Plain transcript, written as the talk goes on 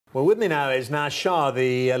Well, with me now is Naz Shah,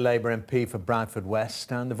 the Labour MP for Bradford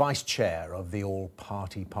West and the Vice Chair of the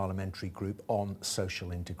All-Party Parliamentary Group on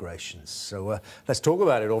Social Integration. So let's talk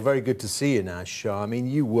about it all. Very good to see you, Naz Shah. I mean,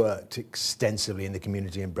 you worked extensively in the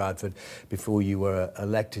community in Bradford before you were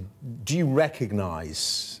elected. Do you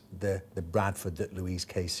recognise the Bradford that Louise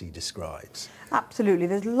Casey describes? Absolutely.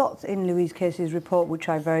 There's lots in Louise Casey's report which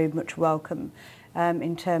I very much welcome.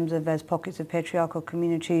 In terms of there's pockets of patriarchal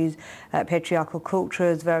communities, patriarchal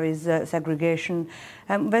cultures, there is segregation.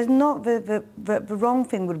 There's not the wrong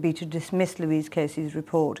thing would be to dismiss Louise Casey's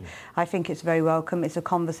report. I think it's very welcome. It's a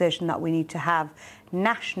conversation that we need to have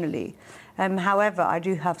nationally. However, I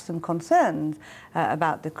do have some concerns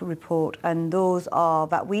about the report, and those are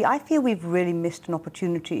that I feel we've really missed an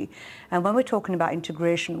opportunity. And when we're talking about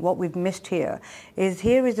integration, what we've missed here is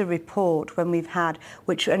a report when we've had,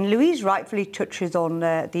 and Louise rightfully touches on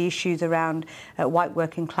the issues around white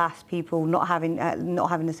working class people not having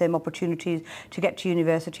the same opportunities to get to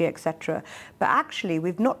university, etc. But actually,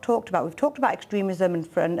 we've talked about extremism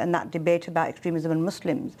and that debate about extremism and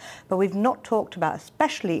Muslims, but we've not talked about,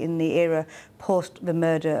 especially in the era post the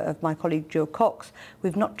murder of my colleague Joe Cox,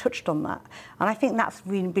 we've not touched on that. And I think that's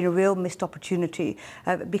been a real missed opportunity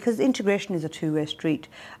because integration is a two-way street,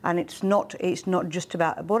 and it's not just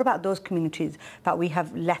about, what about those communities that we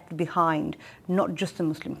have left behind, not just the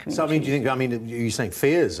Muslim community. So, I mean, do you think, you're saying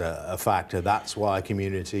fear's a factor, that's why a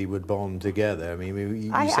community would bond together? I mean,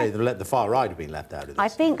 you say the far right have been left out of this. I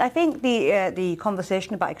think the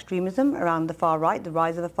conversation about extremism around the far right, the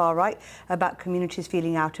rise of the far right, about communities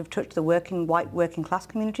feeling out of touch, the white working class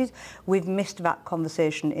communities, we've missed that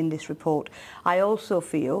conversation in this report. I also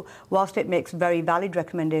feel, whilst it makes very valid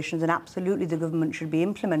recommendations and absolutely the government should be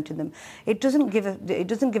implementing them, it doesn't give us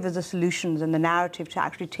the solutions and the narrative to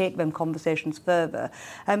actually take them conversations further.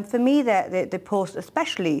 For me, the post,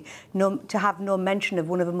 especially to have no mention of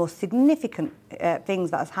one of the most significant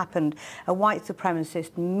things that has happened: a white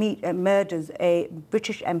supremacist murders a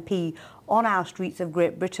British MP on our streets of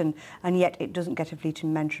Great Britain, and yet it doesn't get a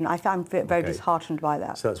fleeting mention. I'm very disheartened by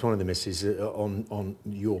that. So that's one of the misses on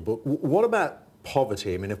your book. What about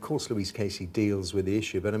poverty? I mean, of course, Louise Casey deals with the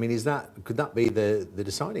issue, but I mean, could that be the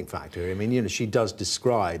deciding factor? I mean, she does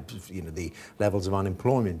describe, the levels of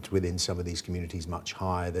unemployment within some of these communities much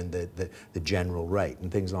higher than the general rate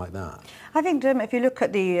and things like that. I think, if you look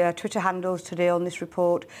at the Twitter handles today on this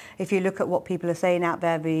report, if you look at what people are saying out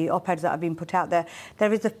there, the op-eds that have been put out there,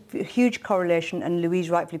 there is a huge correlation, and Louise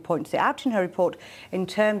rightfully points it out in her report, in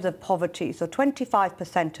terms of poverty. So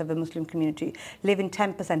 25% of the Muslim community live in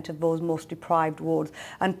 10% of those most deprived wards,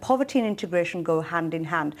 and poverty and integration go hand in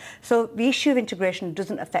hand. So the issue of integration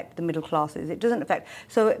doesn't affect the middle classes. It doesn't affect.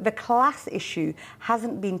 So the class issue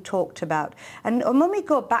hasn't been talked about. And when we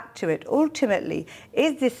go back to it, ultimately,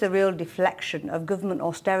 is this a real deflection of government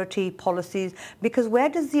austerity policies? Because where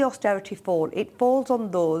does the austerity fall? It falls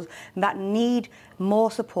on those that need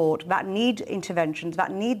more support, that need interventions,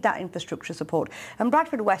 that need that infrastructure support. And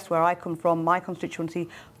Bradford West, where I come from, my constituency,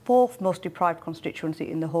 fourth most deprived constituency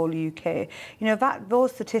in the whole UK.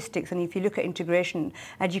 Those statistics, and if you look at integration,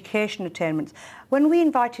 education attainments, when we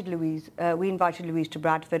invited Louise to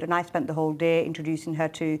Bradford, and I spent the whole day introducing her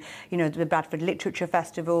to, the Bradford Literature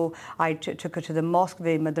Festival. I took her to the mosque,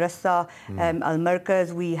 the madrasa,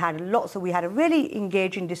 al-Markaz. We had a really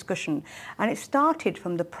engaging discussion, and it started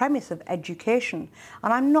from the premise of education.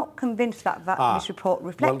 And I'm not convinced that this report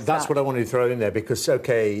reflects that. Well, that's what I wanted to throw in there, because,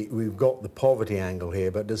 OK, we've got the poverty angle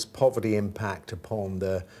here, but does poverty impact upon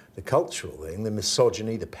the cultural thing, the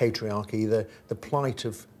misogyny, the patriarchy, the plight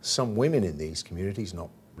of some women in these communities, not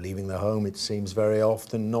leaving the home, it seems very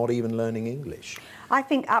often, not even learning English? I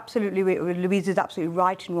think absolutely, Louise is absolutely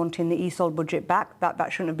right in wanting the ESOL budget back.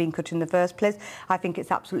 That shouldn't have been cut in the first place. I think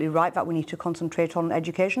it's absolutely right that we need to concentrate on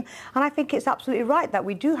education. And I think it's absolutely right that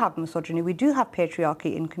we do have misogyny, we do have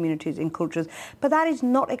patriarchy in communities, in cultures, but that is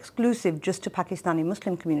not exclusive just to Pakistani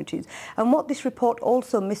Muslim communities. And what this report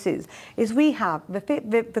also misses is we have,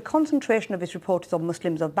 the concentration of this report is on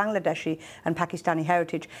Muslims of Bangladeshi and Pakistani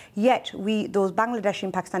heritage, yet those Bangladeshi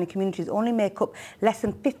and Pakistani communities only make up less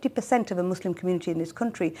than 50% of a Muslim community in this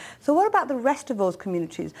country. So what about the rest of those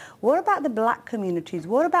communities? What about the black communities?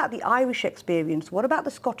 What about the Irish experience? What about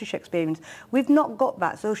the Scottish experience? We've not got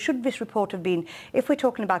that. So should this report have been, if we're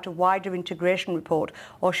talking about a wider integration report,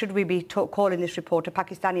 or should we be calling this report a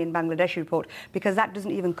Pakistani and Bangladeshi report? Because that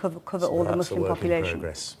doesn't even cover all the Muslim population.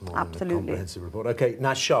 Progress, more absolutely. Than the comprehensive report. OK,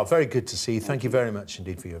 Naz Shah, very good to see you. Thank you very much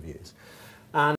indeed for your views.